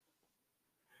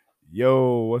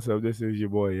Yo, what's up? This is your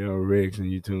boy Young Rex,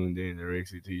 and you tuned in to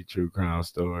Rexy T True Crime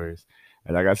Stories.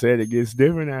 And like I said, it gets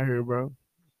different out here, bro.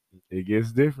 It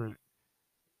gets different.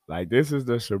 Like this is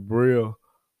the Shabria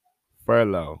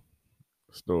Furlow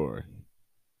story.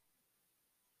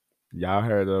 Y'all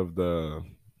heard of the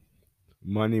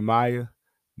Money Maya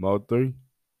Mo 3?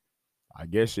 I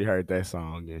guess she heard that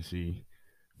song and she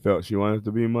felt she wanted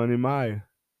to be Money Maya,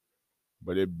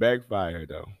 but it backfired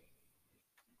though.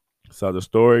 So the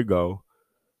story go,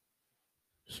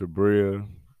 Shabria,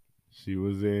 she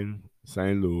was in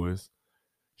St. Louis.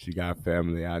 She got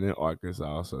family out in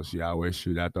Arkansas, so she always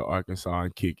shoot out to Arkansas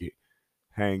and kick it,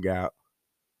 hang out.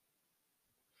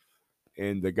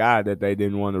 And the guy that they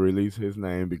didn't want to release his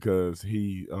name because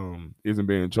he isn't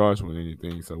being charged with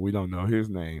anything, so we don't know his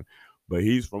name. But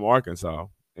he's from Arkansas,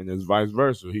 and it's vice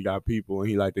versa. He got people, and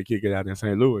he like to kick it out in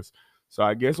St. Louis. So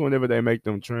I guess whenever they make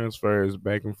them transfers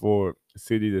back and forth,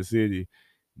 city to city,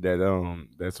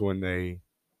 that's when they,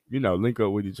 link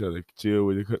up with each other, chill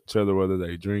with each other, whether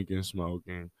they drinking,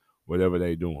 smoking, whatever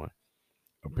they doing.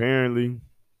 Apparently,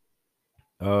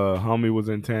 homie was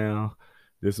in town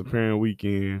this apparent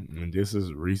weekend, and this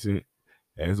is recent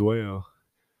as well.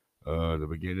 The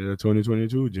beginning of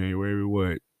 2022, January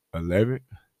what 11th,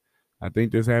 I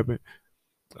think this happened.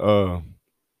 Uh,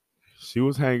 she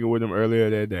was hanging with him earlier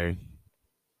that day.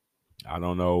 I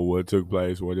don't know what took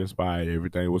place, what inspired.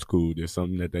 Everything was cool. There's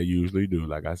something that they usually do.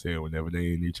 Like I said, whenever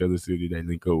they in each other's city, they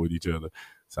link up with each other.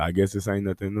 So I guess this ain't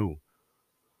nothing new.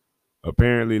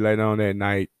 Apparently, later on that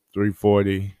night,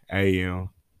 3:40 a.m.,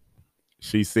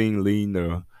 she seen leading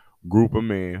a group of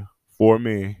men, 4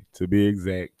 men to be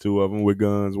exact, two of them with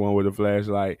guns, one with a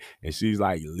flashlight, and she's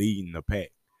like leading the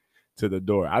pack to the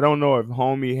door. I don't know if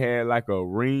homie had like a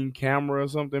ring camera or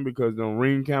something because the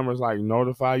ring cameras like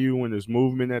notify you when there's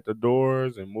movement at the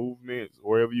doors and movements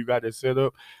wherever you got it set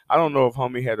up. I don't know if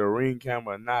homie had a ring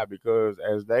camera or not because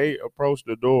as they approached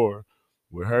the door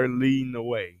with her leading the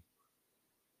way,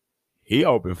 he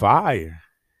opened fire.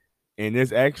 And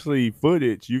it's actually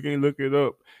footage. You can look it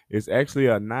up. It's actually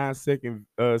a 9-second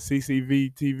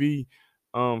CCV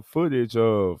TV footage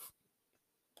of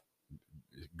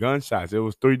gunshots. It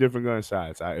was three different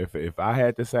gunshots. If I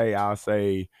had to say, I'll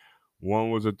say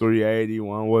one was a 380,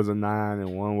 one was a 9,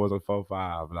 and one was a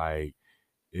 45. Like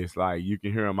it's like you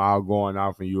can hear them all going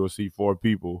off, and you'll see 4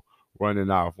 people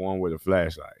running off, one with a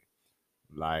flashlight.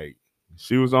 Like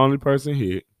she was the only person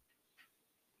hit.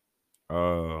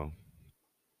 Uh,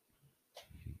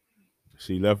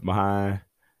 she left behind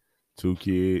 2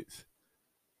 kids.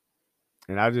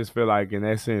 And I just feel like in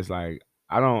that sense, like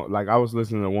I don't like I was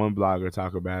listening to one blogger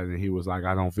talk about it and he was like,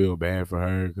 I don't feel bad for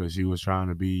her because she was trying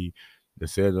to be the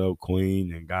setup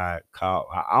queen and got caught.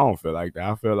 I don't feel like that.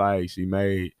 I feel like she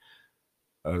made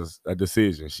a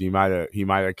decision. He might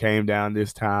have came down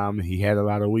this time. He had a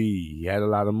lot of weed. He had a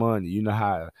lot of money. You know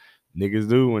how niggas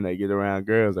do when they get around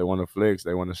girls. They want to flex.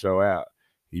 They want to show out.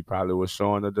 He probably was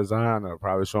showing the designer,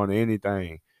 probably showing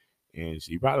anything. And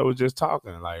she probably was just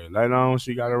talking. Like later on,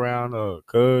 she got around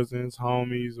cousins,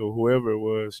 homies, or whoever it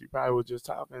was. She probably was just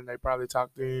talking. They probably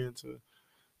talked her into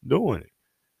doing it.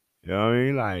 You know what I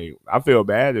mean? Like I feel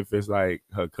bad if it's like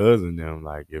her cousin them.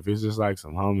 Like if it's just like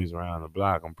some homies around the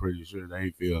block, I'm pretty sure they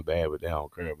feel bad, but they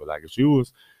don't care. But like if she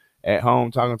was at home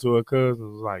talking to her cousin,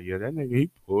 it was like, yeah, that nigga he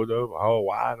pulled up a whole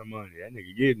wad of money. That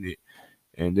nigga getting it.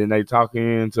 And then they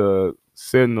talking into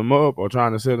setting them up or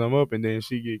trying to set them up, and then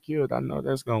she get killed. I know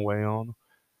that's gonna weigh on them.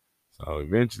 So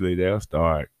eventually they'll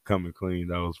start coming clean.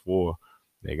 Those 4,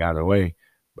 they got away.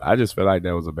 But I just feel like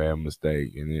that was a bad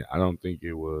mistake, and I don't think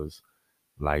it was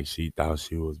like she thought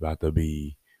she was about to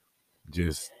be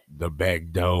just the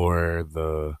back door,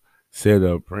 the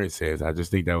setup princess. I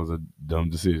just think that was a dumb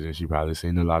decision. She probably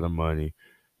seen a lot of money.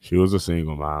 She was a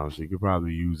single mom. She could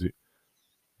probably use it.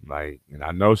 Like, and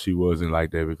I know she wasn't like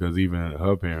that because even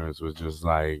her parents was just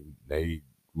like they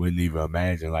wouldn't even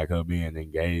imagine like her being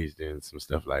engaged and some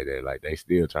stuff like that. Like they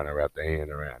still trying to wrap their hand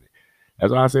around it.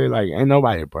 That's why I say like ain't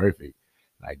nobody perfect.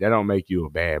 Like that don't make you a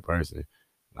bad person.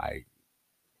 Like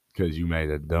because you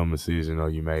made a dumb decision or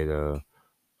you made a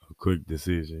quick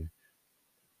decision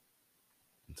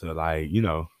to like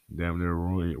damn near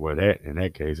ruin. Well, that in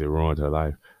that case it ruined her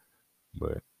life.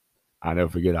 But I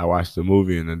never forget I watched the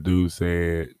movie and the dude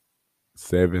said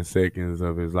 7 seconds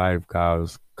of his life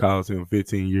cost him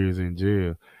 15 years in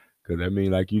jail. Cause that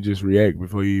mean like you just react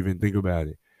before you even think about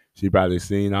it. She probably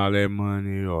seen all that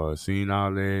money or seen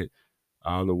all the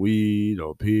weed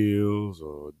or pills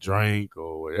or drink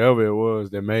or whatever it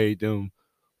was that made them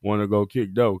want to go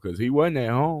kick dough. Cause he wasn't at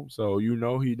home, so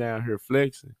he down here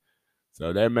flexing.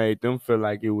 So that made them feel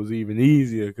like it was even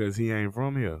easier because he ain't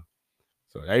from here.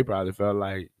 So they probably felt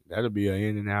like that'll be an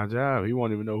in and out job. He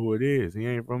won't even know who it is. He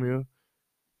ain't from here.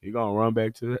 He gonna run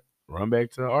back to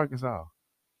Arkansas.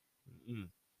 Mm,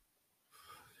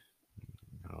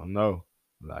 I don't know.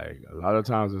 Like a lot of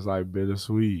times it's like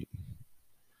bittersweet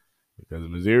because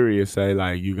Missouri is say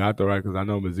like you got the right. Because I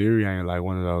know Missouri ain't like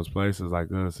one of those places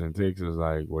like us in Texas,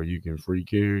 like where you can free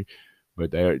carry, but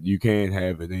there you can't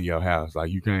have it in your house.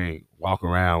 Like you can't walk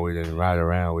around with it and ride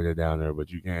around with it down there,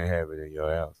 but you can't have it in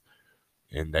your house.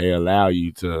 And they allow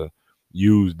you to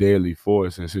use deadly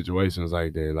force in situations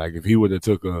like that. Like if he would have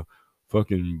took a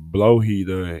fucking blow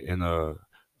heater and a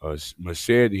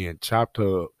machete and chopped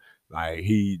her up, like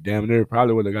he damn near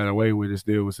probably would have got away with it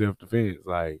still with self defense.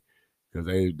 Like because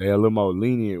they a little more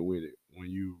lenient with it when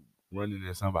you running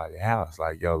in somebody's house.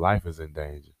 Like your life is in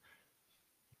danger.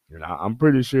 And I'm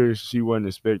pretty sure she wasn't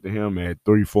expecting him at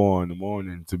 3, 4 in the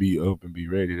morning to be up and be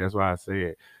ready. That's why I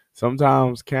said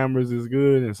sometimes cameras is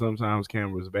good and sometimes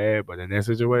cameras bad. But in that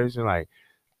situation, like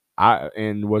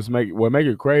what make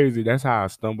it crazy, that's how I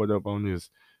stumbled up on this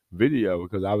video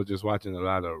because I was just watching a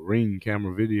lot of Ring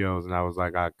camera videos and I was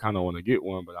like, I kind of want to get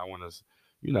one, but I want to,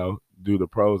 do the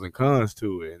pros and cons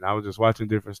to it. And I was just watching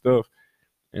different stuff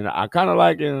and I kind of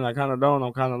like it and I kind of don't.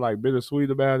 I'm kind of like bittersweet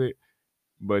about it.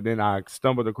 But then I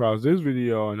stumbled across this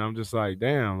video and I'm just like,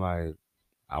 damn, like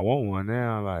I want one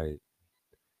now. Like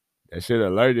that shit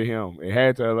alerted him. It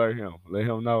had to alert him. Let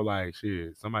him know, like,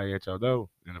 shit, somebody at your door.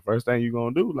 And the first thing you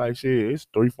gonna do, like, shit, it's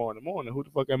 3, 4 in the morning. Who the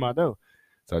fuck at my door?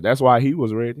 So that's why he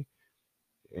was ready.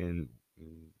 And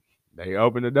they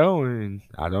opened the door and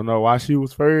I don't know why she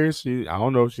was first. I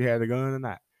don't know if she had a gun or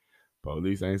not.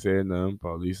 Police ain't said nothing.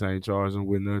 Police ain't charged him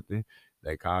with nothing.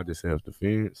 They called it self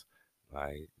defense.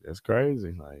 Like, that's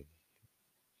crazy. Like,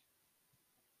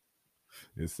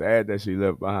 it's sad that she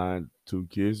left behind 2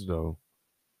 kids though.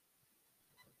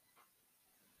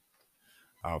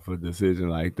 Off a decision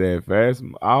like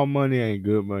that. All money ain't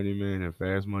good money, man, and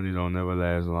fast money don't never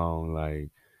last long. Like,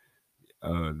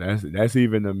 that's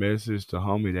even the message to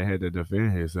homie that had to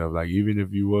defend himself. Like, even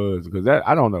if you was, because that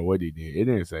I don't know what he did. It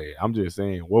didn't say. I'm just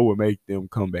saying, what would make them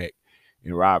come back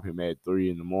and rob him at 3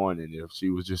 in the morning if she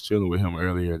was just chilling with him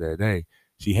earlier that day?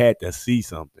 She had to see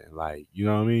something, like you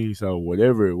know what I mean. So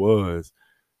whatever it was,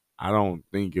 I don't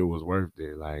think it was worth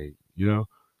it. Like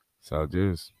so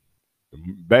just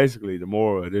basically the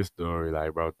moral of this story,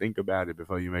 like, bro, think about it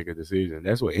before you make a decision.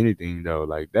 That's what anything though.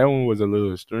 Like that one was a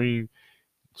little extreme.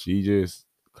 She just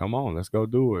come on, let's go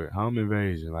do it. Home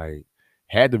invasion, like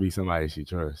had to be somebody she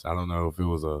trusts. I don't know if it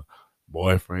was a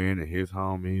boyfriend and his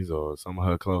homies or some of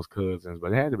her close cousins,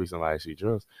 but it had to be somebody she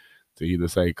trusts to either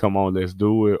say, "Come on, let's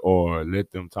do it," or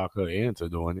let them talk her into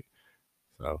doing it.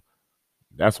 So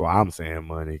that's why I'm saying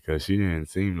money, because she didn't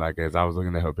seem like, as I was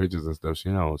looking at her pictures and stuff, she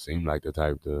don't seem like the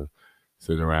type to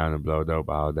sit around and blow dope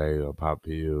all day or pop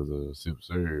pills or sip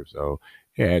syrup. So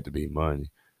it had to be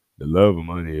money. The love of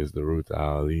money is the root to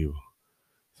all evil.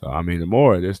 So I mean, the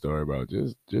more of this story, bro,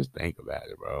 just think about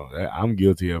it, bro. I'm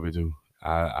guilty of it too.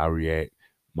 I react.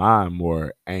 Mine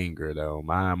more anger though.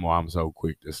 Mine more I'm so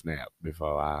quick to snap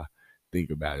before I think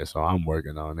about it. So I'm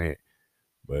working on that.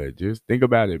 But just think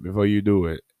about it before you do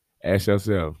it. Ask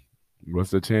yourself,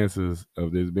 what's the chances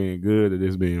of this being good or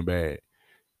this being bad?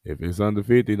 If it's under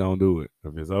 50, don't do it.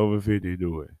 If it's over 50,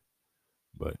 do it.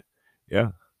 But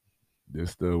yeah,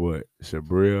 this the what?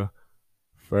 Shabria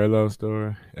Furlow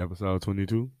story, episode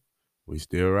 22. We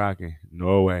still rocking.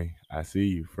 Norway, I see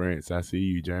you. France, I see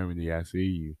you. Germany, I see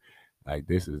you. Like,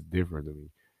 this is different to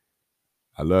me.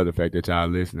 I love the fact that y'all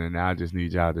listening. Now I just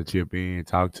need y'all to chip in,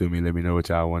 talk to me, let me know what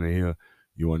y'all want to hear.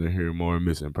 You want to hear more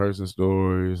missing person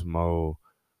stories, more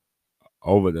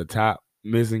over the top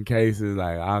missing cases,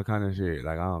 like all kind of shit.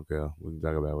 Like, I don't care. We can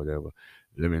talk about whatever.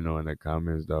 Let me know in the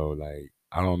comments though. Like,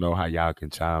 I don't know how y'all can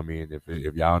chime in.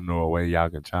 If y'all know a way y'all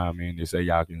can chime in, they say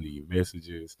y'all can leave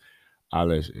messages, all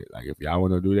that shit. Like, if y'all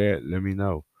want to do that, let me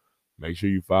know. Make sure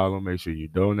you follow. Make sure you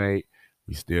donate.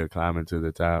 We still climbing to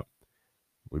the top.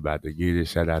 We about to get it.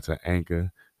 Shout out to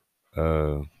Anchor.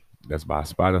 That's by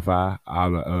Spotify.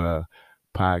 All the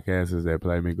podcasters that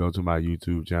play me, go to my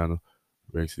YouTube channel,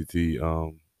 Rexy T,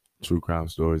 True Crime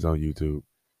Stories on YouTube.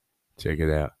 Check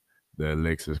it out. The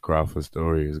Alexis Crawford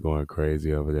story is going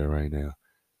crazy over there right now.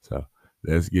 So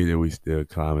let's get it. We still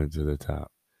climbing to the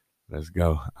top. Let's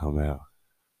go. I'm out.